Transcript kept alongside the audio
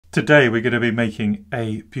Today we're going to be making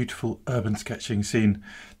a beautiful urban sketching scene.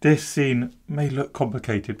 This scene may look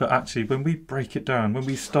complicated, but actually when we break it down, when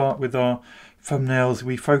we start with our thumbnails,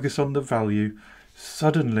 we focus on the value,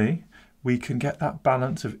 suddenly we can get that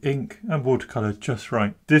balance of ink and watercolor just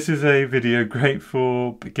right. This is a video great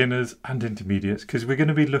for beginners and intermediates because we're going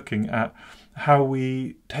to be looking at how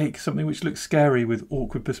we take something which looks scary with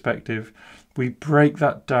awkward perspective, we break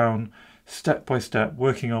that down step by step,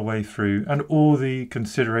 working our way through, and all the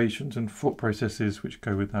considerations and thought processes which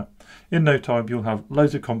go with that. In no time you'll have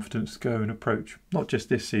loads of confidence to go and approach not just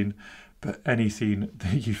this scene but any scene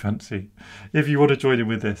that you fancy. If you want to join in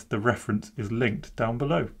with this, the reference is linked down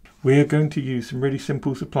below. We are going to use some really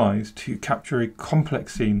simple supplies to capture a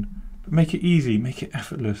complex scene, but make it easy, make it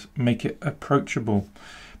effortless, make it approachable.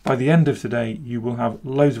 By the end of today you will have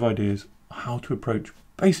loads of ideas how to approach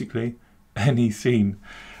basically any scene.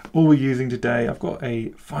 All we're using today, I've got a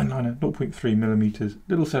fine liner 0.3mm,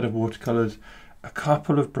 little set of watercolours, a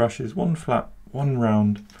couple of brushes, one flat, one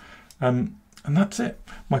round, and that's it.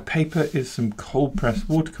 My paper is some cold pressed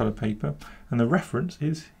watercolour paper, and the reference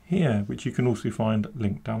is here, which you can also find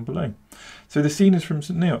linked down below. So the scene is from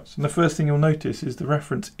St. Neots, and the first thing you'll notice is the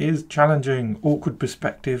reference is challenging, awkward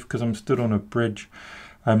perspective because I'm stood on a bridge,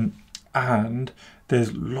 and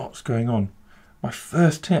there's lots going on. My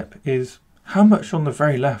first tip is how much on the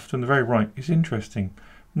very left and the very right is interesting?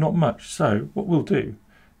 Not much. So what we'll do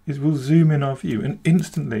is we'll zoom in our view, and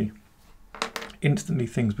instantly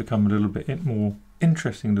things become a little bit more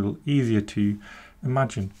interesting, a little easier to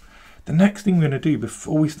imagine. The next thing we're going to do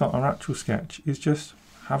before we start our actual sketch is just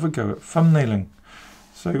have a go at thumbnailing.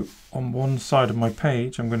 So on one side of my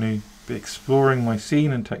page I'm going to be exploring my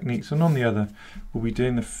scene and techniques, and on the other we'll be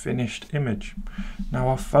doing the finished image. Now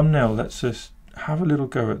our thumbnail lets us have a little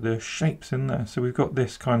go at the shapes in there. So we've got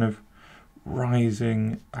this kind of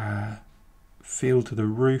rising feel to the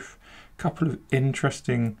roof, a couple of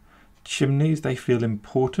interesting chimneys, they feel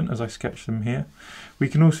important as I sketch them here. We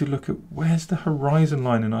can also look at where's the horizon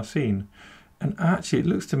line in our scene, and actually it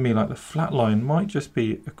looks to me like the flat line might just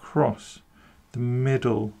be across the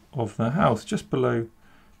middle of the house, just below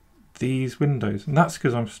these windows, and that's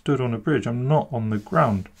because I'm stood on a bridge, I'm not on the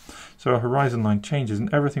ground. So our horizon line changes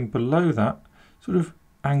and everything below that sort of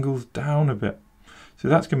angles down a bit. So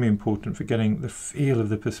that's going to be important for getting the feel of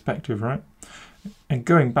the perspective right. And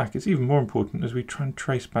going back, it's even more important as we try and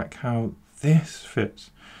trace back how this fits.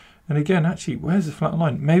 And again, actually, where's the flat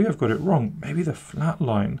line? Maybe I've got it wrong. Maybe the flat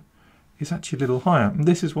line is actually a little higher. And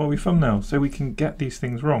this is why we thumbnail, so we can get these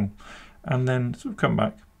things wrong and then sort of come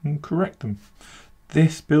back and correct them.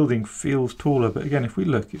 This building feels taller, but again, if we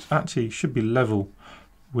look, it actually should be level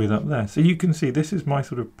with up there. So you can see this is my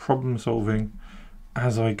sort of problem solving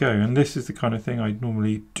as I go, and this is the kind of thing I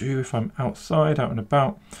normally do if I'm outside, out and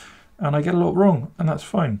about, and I get a lot wrong, and that's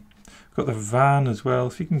fine. I've got the van as well,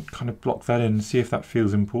 so you can kind of block that in and see if that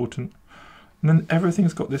feels important. And then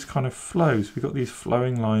everything's got this kind of flow, so we've got these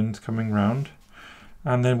flowing lines coming round,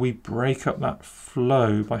 and then we break up that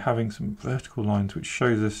flow by having some vertical lines which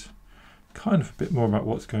shows us kind of a bit more about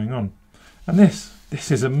what's going on. And this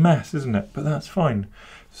is a mess, isn't it? But that's fine.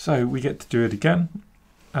 So we get to do it again,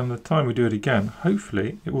 and the time we do it again,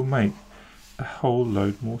 hopefully it will make a whole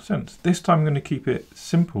load more sense. This time I'm going to keep it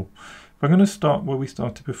simple. I'm going to start where we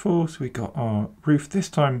started before, so we got our roof. This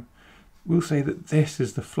time we'll say that this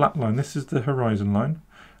is the flat line, this is the horizon line.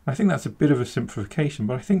 I think that's a bit of a simplification,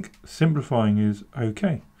 but I think simplifying is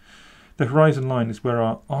okay. The horizon line is where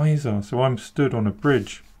our eyes are, so I'm stood on a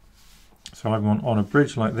bridge. So I'm on a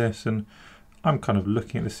bridge like this, and I'm kind of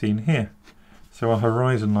looking at the scene here. So our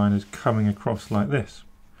horizon line is coming across like this.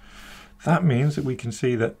 That means that we can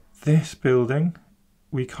see that this building,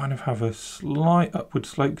 we kind of have a slight upward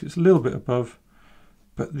slope. It's a little bit above,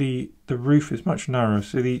 but the roof is much narrower,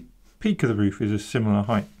 so the peak of the roof is a similar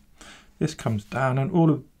height. This comes down, and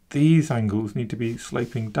all of these angles need to be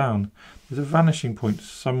sloping down. There's a vanishing point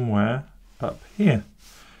somewhere up here.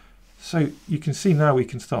 So you can see now we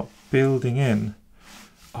can start building in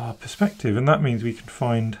our perspective, and that means we can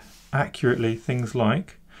find accurately things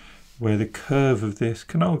like where the curve of this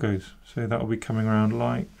canal goes. So that will be coming around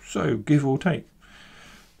like so, give or take.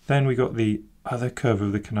 Then we got the other curve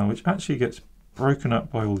of the canal, which actually gets broken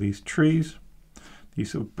up by all these trees,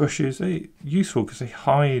 these sort of bushes. They're useful because they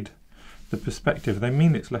hide the perspective. They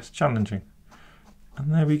mean it's less challenging.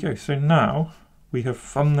 And there we go. So now we have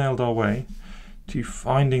thumbnailed our way to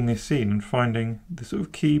finding this scene and finding the sort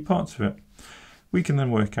of key parts of it. We can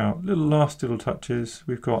then work out last little touches.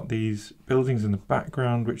 We've got these buildings in the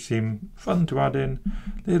background which seem fun to add in,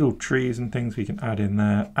 little trees and things we can add in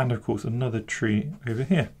there, and of course another tree over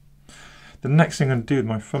here. The next thing I'm going to do with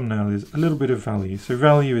my thumbnail is a little bit of value. So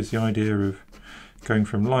value is the idea of going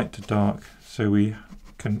from light to dark. So we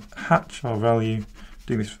can hatch our value,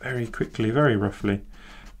 doing this very quickly, very roughly.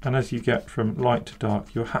 And as you get from light to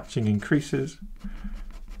dark, your hatching increases.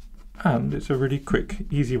 And it's a really quick,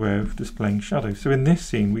 easy way of displaying shadow. So in this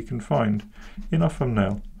scene, we can find in our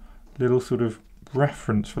thumbnail a little sort of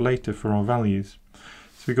reference for later for our values.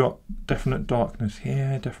 So we've got definite darkness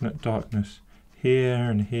here, definite darkness here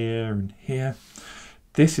and here and here.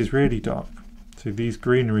 This is really dark. So these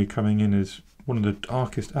greenery coming in is one of the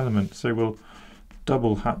darkest elements. So we'll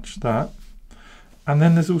double hatch that. And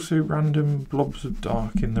then there's also random blobs of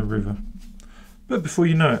dark in the river. But before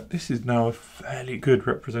you know it, this is now a fairly good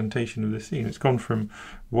representation of the scene. It's gone from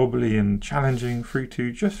wobbly and challenging through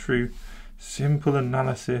to just through simple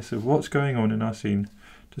analysis of what's going on in our scene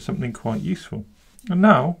to something quite useful. And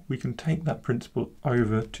now we can take that principle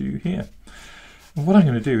over to here. And what I'm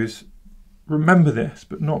going to do is remember this,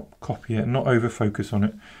 but not copy it, not over focus on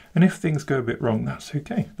it. And if things go a bit wrong, that's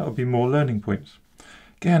okay. That'll be more learning points.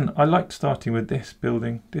 Again, I liked starting with this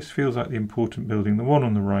building. This feels like the important building, the one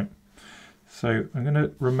on the right. So I'm going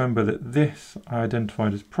to remember that this I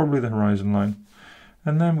identified as probably the horizon line,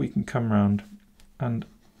 and then we can come around and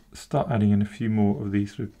start adding in a few more of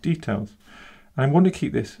these sort of details. And I want to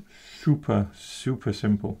keep this super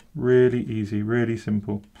simple, really easy, really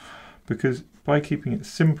simple, because by keeping it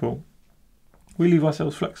simple, we leave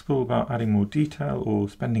ourselves flexible about adding more detail or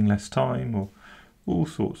spending less time or all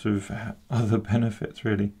sorts of other benefits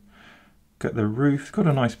really. Get the roof, it's got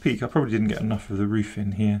a nice peak. I probably didn't get enough of the roof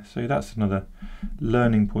in here, so that's another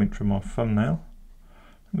learning point from our thumbnail.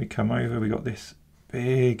 And we come over, we got this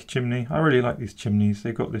big chimney. I really like these chimneys.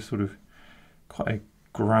 They've got this sort of quite a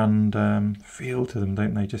grand feel to them,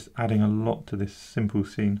 don't they? Just adding a lot to this simple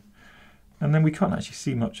scene. And then we can't actually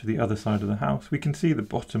see much of the other side of the house. We can see the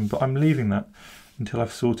bottom, but I'm leaving that until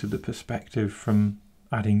I've sorted the perspective from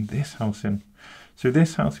adding this house in. So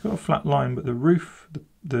this house has got a flat line, but the roof,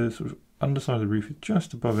 the sort of underside of the roof is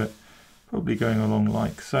just above it, probably going along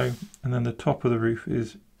like so. And then the top of the roof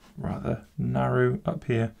is rather narrow up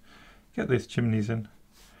here. Get those chimneys in,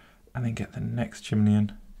 and then get the next chimney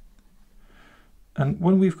in. And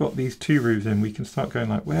when we've got these two roofs in, we can start going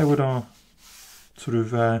like, where would our sort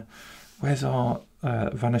of, where's our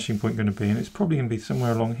vanishing point going to be? And it's probably going to be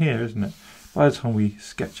somewhere along here, isn't it? By the time we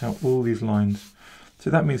sketch out all these lines. So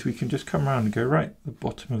that means we can just come around and go, right, the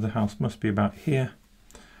bottom of the house must be about here.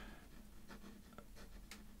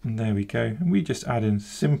 And there we go. And we just add in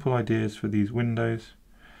simple ideas for these windows,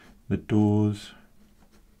 the doors.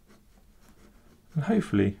 And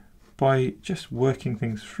hopefully, by just working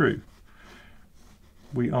things through,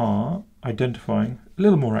 we are identifying a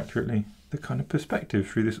little more accurately the kind of perspective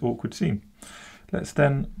through this awkward scene. Let's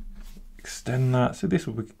then extend that. So this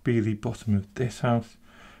will be the bottom of this house.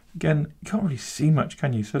 Again, you can't really see much,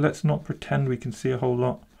 can you? So let's not pretend we can see a whole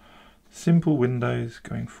lot. Simple windows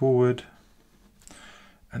going forward.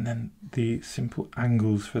 And then the simple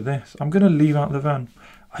angles for this. I'm going to leave out the van.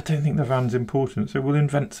 I don't think the van's important, so we'll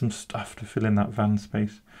invent some stuff to fill in that van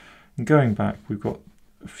space. And going back, we've got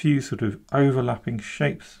a few sort of overlapping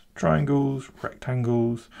shapes, triangles,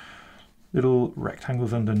 rectangles, little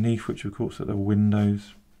rectangles underneath, which of course are the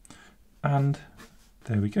windows. And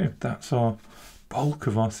there we go. That's our bulk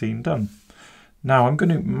of our scene done. Now I'm going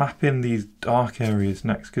to map in these dark areas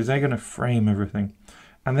next, because they're going to frame everything.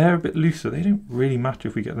 And they're a bit looser. They don't really matter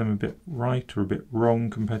if we get them a bit right or a bit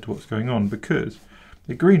wrong compared to what's going on, because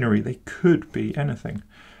the greenery, they could be anything.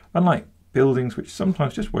 Unlike buildings, which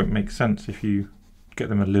sometimes just won't make sense if you get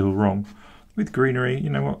them a little wrong. With greenery,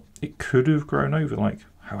 you know what, it could have grown over, like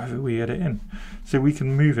however we get it in. So we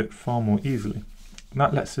can move it far more easily. And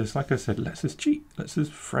that lets us, like I said, lets us cheat, lets us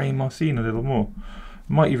frame our scene a little more.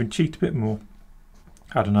 Might even cheat a bit more.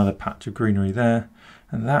 Add another patch of greenery there.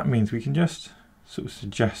 And that means we can just sort of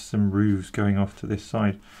suggest some roofs going off to this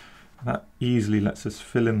side. And that easily lets us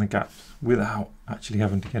fill in the gaps without actually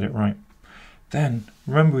having to get it right. Then,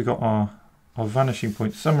 remember we got our vanishing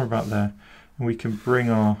point somewhere about there, and we can bring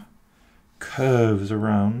our curves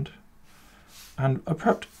around. And I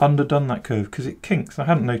perhaps underdone that curve because it kinks. I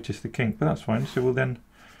hadn't noticed the kink, but that's fine. So we'll then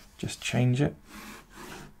just change it.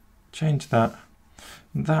 Change that.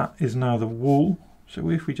 That is now the wall. So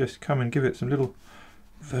if we just come and give it some little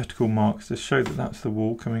vertical marks to show that that's the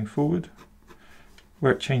wall coming forward.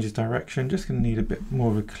 Where it changes direction, just going to need a bit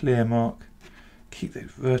more of a clear mark. Keep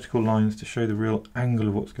those vertical lines to show the real angle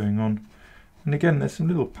of what's going on. And again, there's some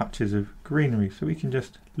little patches of greenery, so we can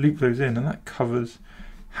just loop those in, and that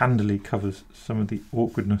handily covers some of the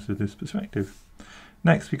awkwardness of this perspective.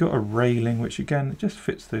 Next, we've got a railing, which again, it just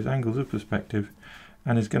fits those angles of perspective.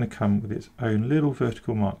 and is going to come with its own little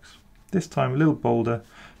vertical marks. This time a little bolder, a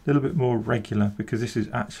little bit more regular, because this is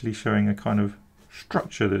actually showing a kind of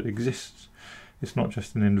structure that exists. It's not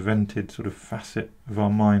just an invented sort of facet of our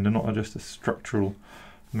mind, and not just a structural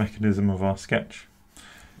mechanism of our sketch.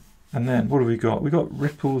 And then what have we got? We've got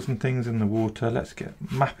ripples and things in the water. Let's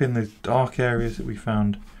map in those dark areas that we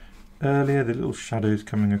found earlier, the little shadows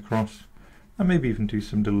coming across, and maybe even do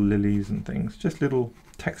some little lilies and things, just little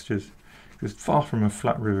textures. It's far from a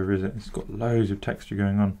flat river, is it? It's got loads of texture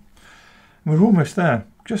going on. And we're almost there.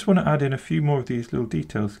 Just want to add in a few more of these little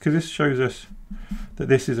details, because this shows us that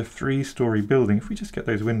this is a 3-story building. If we just get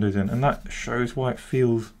those windows in, and that shows why it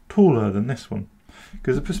feels taller than this one,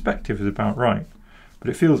 because the perspective is about right. But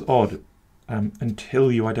it feels odd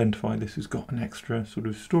until you identify this has got an extra sort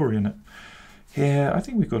of story in it. Here, I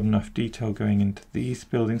think we've got enough detail going into these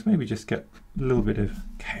buildings. Maybe just get a little bit of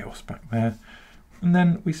chaos back there. And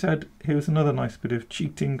then we said, here's another nice bit of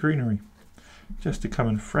cheating greenery, just to come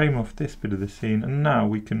and frame off this bit of the scene. And now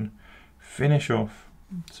we can finish off.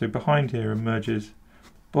 So behind here emerges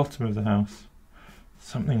bottom of the house,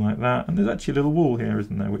 something like that. And there's actually a little wall here,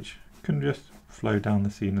 isn't there, which can just flow down the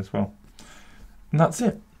scene as well. And that's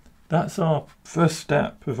it. That's our first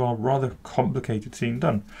step of our rather complicated scene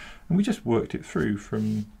done. And we just worked it through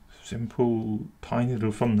from simple, tiny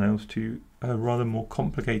little thumbnails to a rather more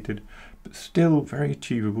complicated, but still very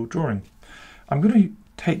achievable drawing. I'm going to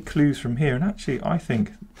take clues from here, and actually I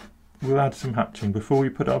think we'll add some hatching. Before we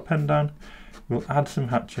put our pen down, we'll add some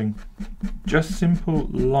hatching. Just simple,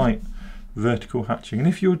 light, vertical hatching. And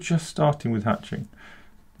if you're just starting with hatching,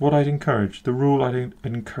 what I'd encourage, the rule I'd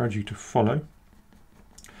encourage you to follow,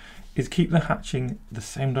 is keep the hatching the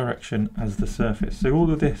same direction as the surface. So all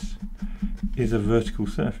of this is a vertical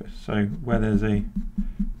surface. So where there's a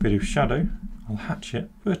bit of shadow, I'll hatch it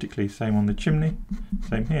vertically. Same on the chimney,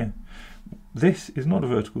 same here. This is not a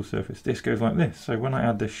vertical surface. This goes like this. So when I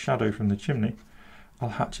add this shadow from the chimney, I'll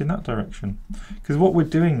hatch in that direction. Because what we're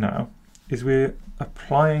doing now is we're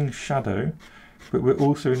applying shadow, but we're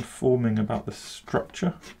also informing about the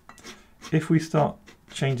structure. If we start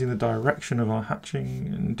changing the direction of our hatching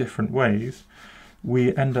in different ways,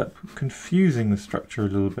 we end up confusing the structure a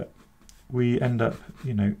little bit. We end up,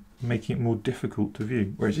 you know, making it more difficult to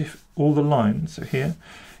view. Whereas if all the lines, so here,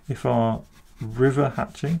 if our river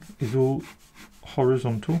hatching is all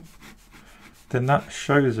horizontal, then that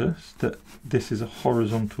shows us that this is a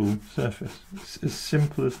horizontal surface. It's as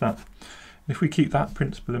simple as that. And if we keep that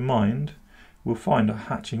principle in mind, we'll find our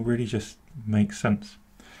hatching really just makes sense.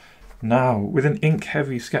 Now, with an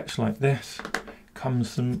ink-heavy sketch like this comes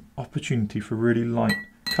some opportunity for really light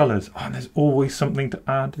colours. Oh, and there's always something to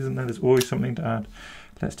add, isn't there? There's always something to add.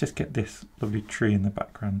 Let's just get this lovely tree in the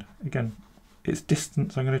background. Again, it's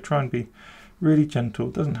distance. I'm going to try and be really gentle.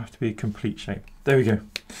 It doesn't have to be a complete shape. There we go.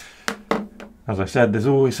 As I said, there's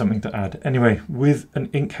always something to add. Anyway, with an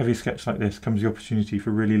ink-heavy sketch like this comes the opportunity for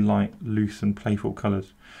really light, loose and playful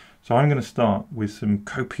colours. So I'm going to start with some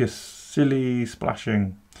copious, silly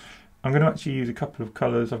splashing. I'm going to actually use a couple of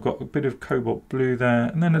colours. I've got a bit of cobalt blue there,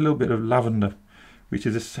 and then a little bit of lavender, which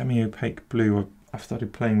is a semi-opaque blue I've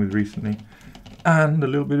started playing with recently, and a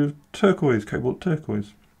little bit of turquoise, cobalt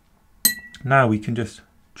turquoise. Now we can just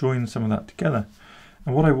join some of that together.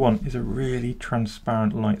 And what I want is a really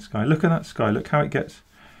transparent light sky. Look at that sky. Look how it gets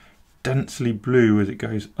densely blue as it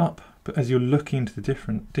goes up. But as you're looking into the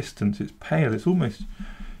different distance, it's pale. It's almost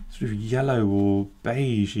sort of yellow or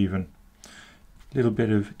beige even. A little bit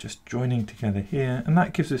of just joining together here, and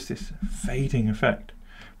that gives us this fading effect.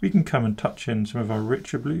 We can come and touch in some of our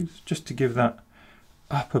richer blues just to give that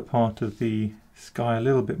upper part of the sky a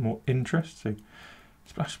little bit more interest. So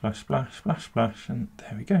splash, splash, splash, splash, splash, and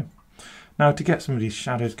there we go. Now to get some of these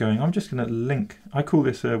shadows going, I'm just going to link, I call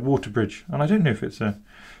this a water bridge, and I don't know if it's a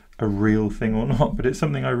real thing or not, but it's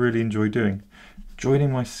something I really enjoy doing.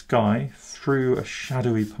 Joining my sky through a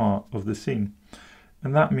shadowy part of the scene.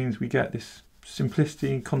 And that means we get this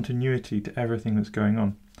simplicity and continuity to everything that's going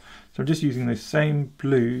on. So I'm just using those same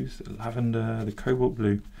blues, the lavender, the cobalt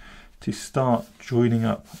blue, to start joining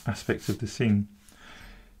up aspects of the scene.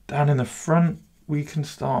 Down in the front, we can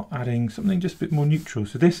start adding something just a bit more neutral.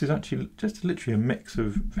 So this is actually just literally a mix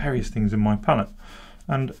of various things in my palette.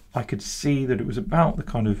 And I could see that it was about the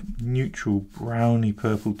kind of neutral browny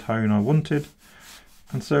purple tone I wanted.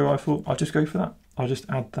 And so I thought I'll just go for that. I'll just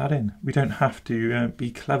add that in. We don't have to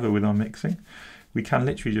be clever with our mixing. We can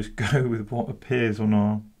literally just go with what appears on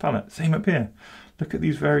our palette. Same up here. Look at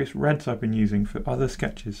these various reds I've been using for other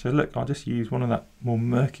sketches. So look, I'll just use one of that more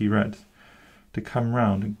murky reds to come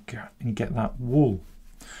round and get that wall.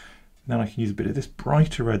 And then I can use a bit of this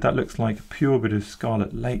brighter red. That looks like a pure bit of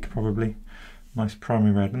Scarlet Lake probably. nice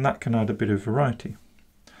primary red, and that can add a bit of variety.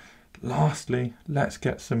 Lastly, let's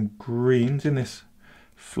get some greens in this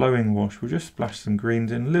flowing wash. We'll just splash some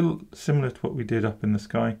greens in, a little similar to what we did up in the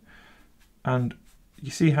sky. And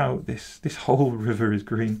you see how this whole river is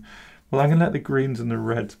green? Well, I'm going to let the greens and the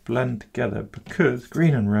reds blend together, because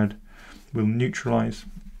green and red will neutralise.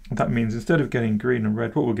 That means instead of getting green and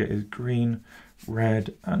red, what we'll get is green,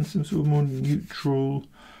 red, and some sort of more neutral,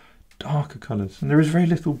 darker colours. And there is very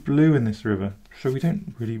little blue in this river, so we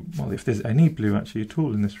don't really, well, if there's any blue actually at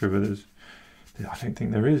all in this river, I don't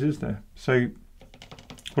think there is there? So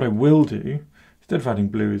what I will do, instead of adding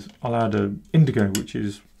blue, is I'll add an indigo, which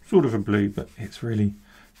is sort of a blue, but it's really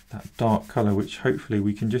that dark colour, which hopefully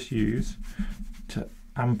we can just use to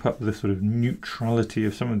amp up the sort of neutrality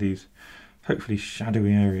of some of these hopefully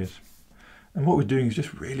shadowy areas. And what we're doing is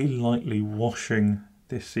just really lightly washing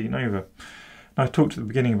this scene over. Now, I talked at the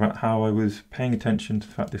beginning about how I was paying attention to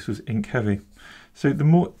the fact this was ink heavy. So the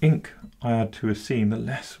more ink I add to a scene, the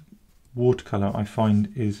less watercolour I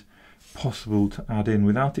find is possible to add in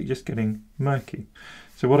without it just getting murky.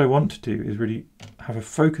 So what I want to do is really have a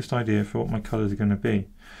focused idea for what my colours are going to be.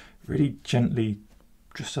 Really gently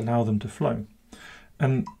just allow them to flow.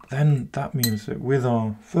 And then that means that with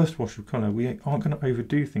our first wash of colour, we aren't going to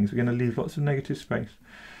overdo things. We're going to leave lots of negative space.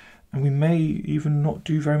 And we may even not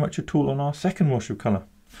do very much at all on our second wash of colour.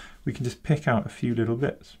 We can just pick out a few little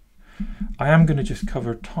bits. I am going to just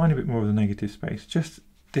cover a tiny bit more of the negative space. Just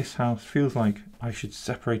this house feels like I should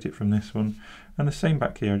separate it from this one. And the same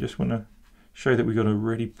back here. I just want to show that we've got a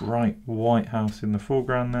really bright white house in the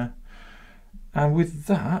foreground there. And with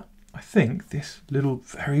that, I think this little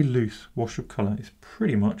very loose wash of colour is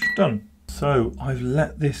pretty much done. So I've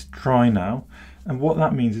let this dry now, and what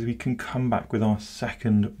that means is we can come back with our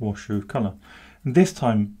second wash of colour. And this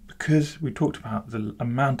time, because we talked about the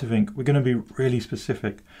amount of ink, we're going to be really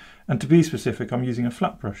specific. And to be specific, I'm using a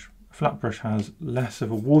flat brush. A flat brush has less of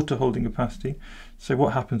a water holding capacity, so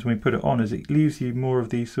what happens when we put it on is it leaves you more of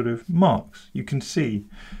these sort of marks. You can see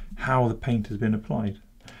how the paint has been applied.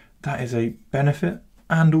 That is a benefit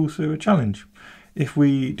and also a challenge. If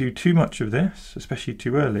we do too much of this, especially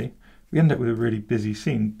too early, we end up with a really busy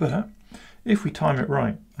scene. But if we time it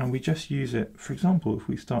right and we just use it, for example, if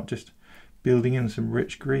we start just building in some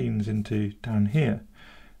rich greens into down here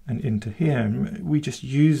and into here, and we just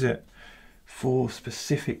use it for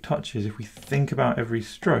specific touches, if we think about every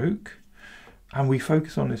stroke and we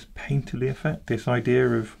focus on this painterly effect, this idea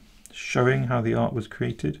of showing how the art was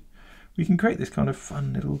created, we can create this kind of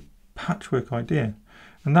fun little patchwork idea.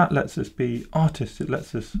 And that lets us be artists, it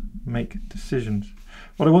lets us make decisions.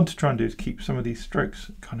 What I want to try and do is keep some of these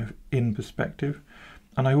strokes kind of in perspective,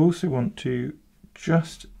 and I also want to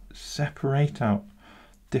just separate out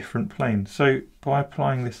different planes. So by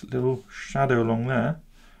applying this little shadow along there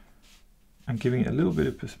and giving it a little bit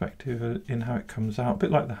of perspective in how it comes out, a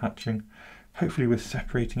bit like the hatching, hopefully we're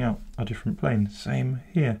separating out our different planes. Same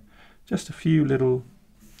here, just a few little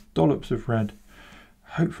dollops of red,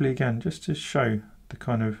 hopefully again just to show the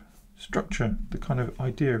kind of structure, the kind of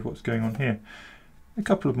idea of what's going on here. A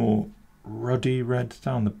couple of more ruddy reds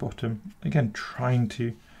down the bottom, again trying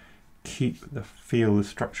to keep the feel, the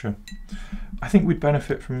structure. I think we'd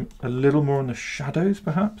benefit from a little more on the shadows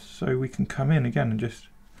perhaps, so we can come in again and just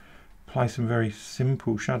apply some very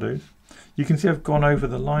simple shadows. You can see I've gone over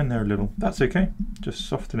the line there a little. That's okay, just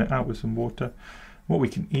soften it out with some water. What we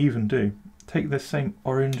can even do, take the same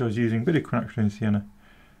orange I was using, a bit of quinacridone sienna,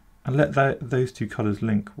 and let those two colours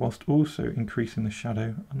link whilst also increasing the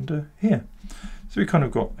shadow under here. So we kind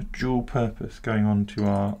of got a dual purpose going on to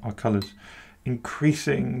our colours,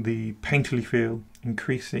 increasing the painterly feel,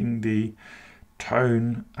 increasing the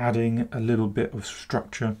tone, adding a little bit of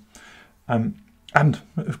structure, and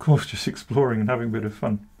of course just exploring and having a bit of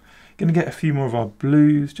fun. Going to get a few more of our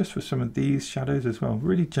blues just for some of these shadows as well,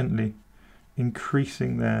 really gently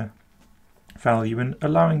increasing their value and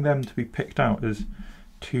allowing them to be picked out as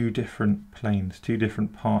two different planes, two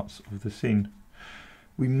different parts of the scene.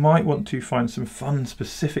 We might want to find some fun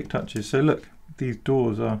specific touches. So look, these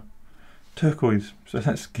doors are turquoise, so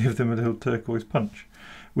let's give them a little turquoise punch.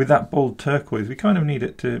 With that bold turquoise, we kind of need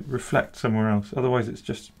it to reflect somewhere else, otherwise it's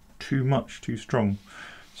just too much, too strong.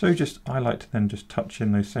 So I like to then just touch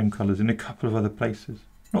in those same colours in a couple of other places.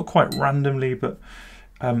 Not quite randomly, but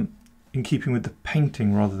in keeping with the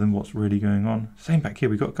painting rather than what's really going on. Same back here,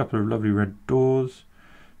 we've got a couple of lovely red doors,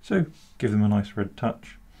 so give them a nice red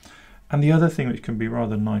touch. And the other thing which can be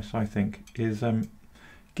rather nice, I think, is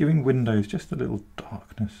giving windows just a little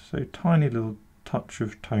darkness, so tiny little touch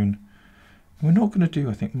of tone. And we're not going to do,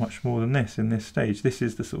 I think, much more than this in this stage. This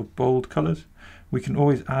is the sort of bold colours. We can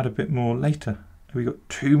always add a bit more later We've got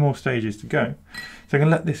 2 more stages to go. So I'm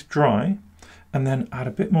going to let this dry and then add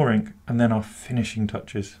a bit more ink and then our finishing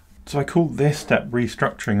touches. So I call this step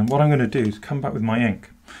restructuring, and what I'm going to do is come back with my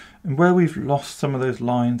ink. And where we've lost some of those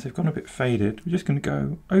lines, they've gone a bit faded, we're just going to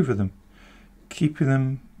go over them, keeping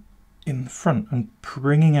them in the front and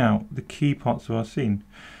bringing out the key parts of our scene.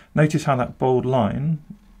 Notice how that bold line,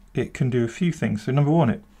 it can do a few things. So number one,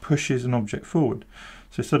 it pushes an object forward.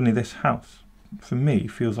 So suddenly this house, for me,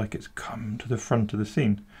 feels like it's come to the front of the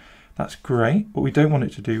scene. That's great. What we don't want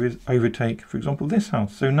it to do is overtake, for example, this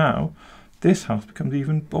house. So now this house becomes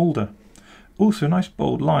even bolder. Also, a nice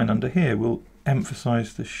bold line under here will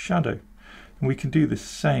emphasize the shadow. And we can do the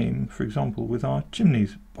same, for example, with our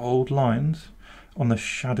chimneys. Bold lines on the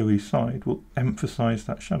shadowy side will emphasize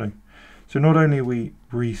that shadow. So not only are we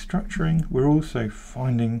restructuring, we're also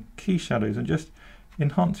finding key shadows and just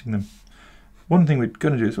enhancing them. One thing we're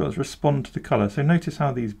going to do as well is respond to the colour. So notice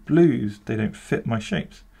how these blues, they don't fit my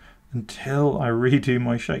shapes. Until I redo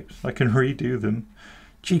my shapes, I can redo them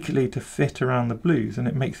cheekily to fit around the blues, and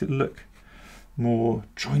it makes it look more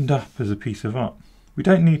joined up as a piece of art. We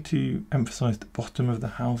don't need to emphasise the bottom of the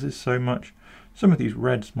houses so much. Some of these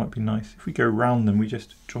reds might be nice. If we go around them, we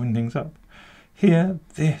just join things up. Here,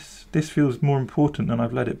 this feels more important than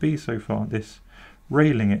I've let it be so far. This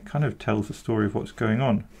railing, it kind of tells the story of what's going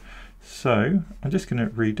on. So I'm just going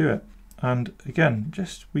to redo it. And again,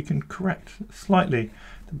 we can correct slightly.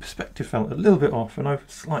 The perspective felt a little bit off and I've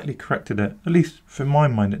slightly corrected it. At least for my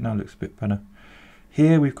mind, it now looks a bit better.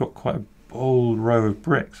 Here we've got quite a bold row of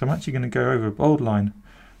bricks. I'm actually going to go over a bold line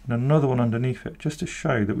and another one underneath it, just to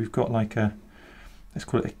show that we've got like a, let's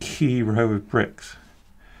call it a key row of bricks.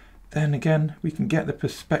 Then again, we can get the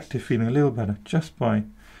perspective feeling a little better just by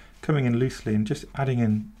coming in loosely and just adding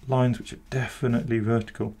in lines which are definitely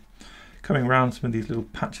vertical. Coming around some of these little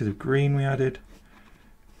patches of green we added.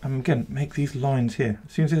 And again, make these lines here.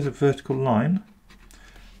 As soon as there's a vertical line,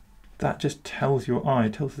 that just tells your eye,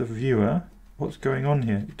 tells the viewer what's going on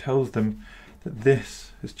here. It tells them that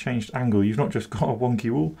this has changed angle. You've not just got a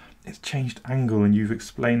wonky wall, it's changed angle and you've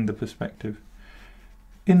explained the perspective.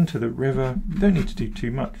 Into the river, you don't need to do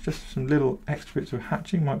too much, just some little extra bits of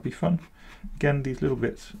hatching might be fun. Again, these little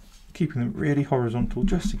bits, keeping them really horizontal,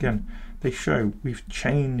 just again, they show we've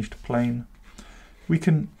changed plane. We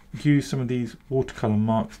can use some of these watercolor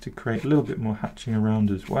marks to create a little bit more hatching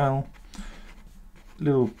around as well. A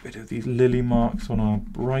little bit of these lily marks on our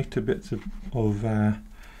brighter bits of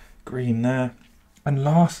green there. And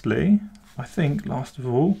lastly, I think last of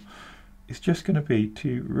all, it's just going to be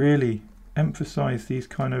to really emphasize these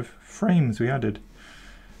kind of frames we added.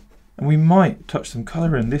 And we might touch some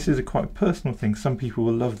colour in. This is a quite personal thing. Some people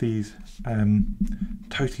will love these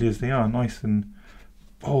totally as they are, nice and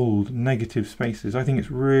bold, negative spaces. I think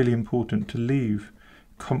it's really important to leave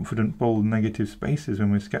confident, bold, negative spaces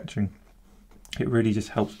when we're sketching. It really just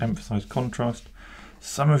helps emphasise contrast.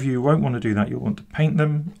 Some of you won't want to do that. You'll want to paint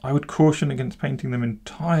them. I would caution against painting them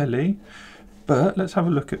entirely, but let's have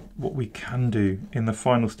a look at what we can do in the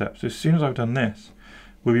final step. So as soon as I've done this,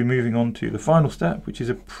 we'll be moving on to the final step, which is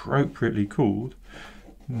appropriately called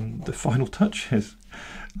the final touches.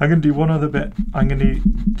 I'm going to do one other bit. I'm going to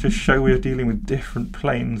just show we're dealing with different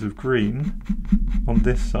planes of green on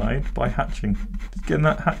this side by hatching. Again,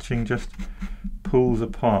 that hatching just pulls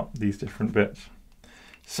apart these different bits.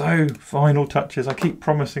 So, final touches. I keep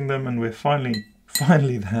promising them and we're finally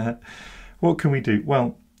there. What can we do?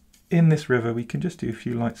 Well, in this river we can just do a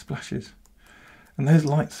few light splashes. And those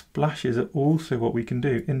light splashes are also what we can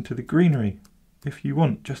do into the greenery. If you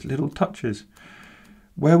want, just little touches.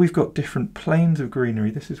 Where we've got different planes of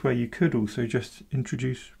greenery, this is where you could also just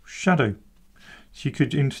introduce shadow. So you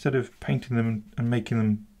could, instead of painting them and making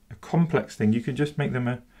them a complex thing, you could just make them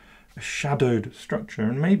a shadowed structure,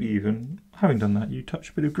 and maybe even, having done that, you touch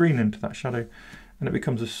a bit of green into that shadow and it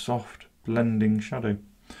becomes a soft blending shadow.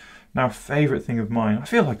 Now, favourite thing of mine, I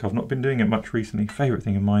feel like I've not been doing it much recently, favourite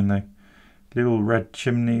thing of mine though, little red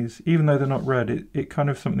chimneys. Even though they're not red, it kind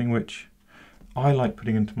of something which I like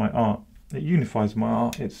putting into my art. It unifies my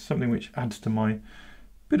art. It's something which adds to my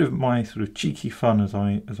bit of my sort of cheeky fun as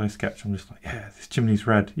I sketch. I'm just like, yeah, this chimney's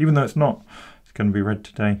red, even though it's not. It's going to be red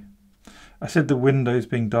today. I said the windows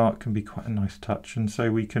being dark can be quite a nice touch, and so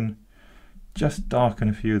we can just darken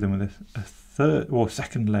a few of them with a third or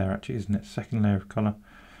second layer, actually, isn't it? Second layer of colour.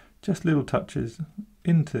 Just little touches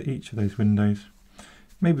into each of those windows.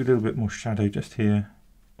 Maybe a little bit more shadow just here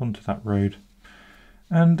onto that road.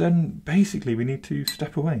 And then basically we need to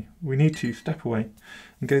step away. We need to step away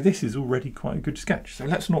and go, this is already quite a good sketch, so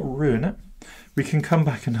let's not ruin it. We can come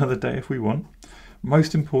back another day if we want.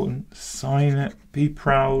 Most important, sign it, be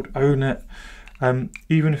proud, own it.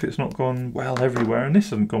 Even if it's not gone well everywhere, and this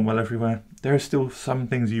hasn't gone well everywhere, there are still some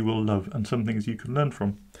things you will love and some things you can learn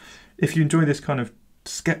from. If you enjoy this kind of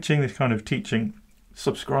sketching, this kind of teaching,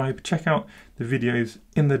 subscribe, check out the videos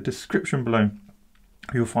in the description below.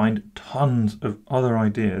 You'll find tons of other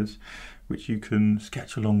ideas which you can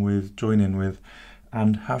sketch along with, join in with,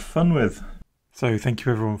 and have fun with. So thank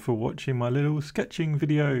you everyone for watching my little sketching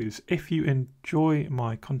videos. If you enjoy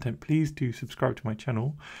my content, please do subscribe to my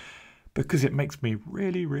channel because it makes me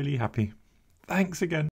really, really happy. Thanks again.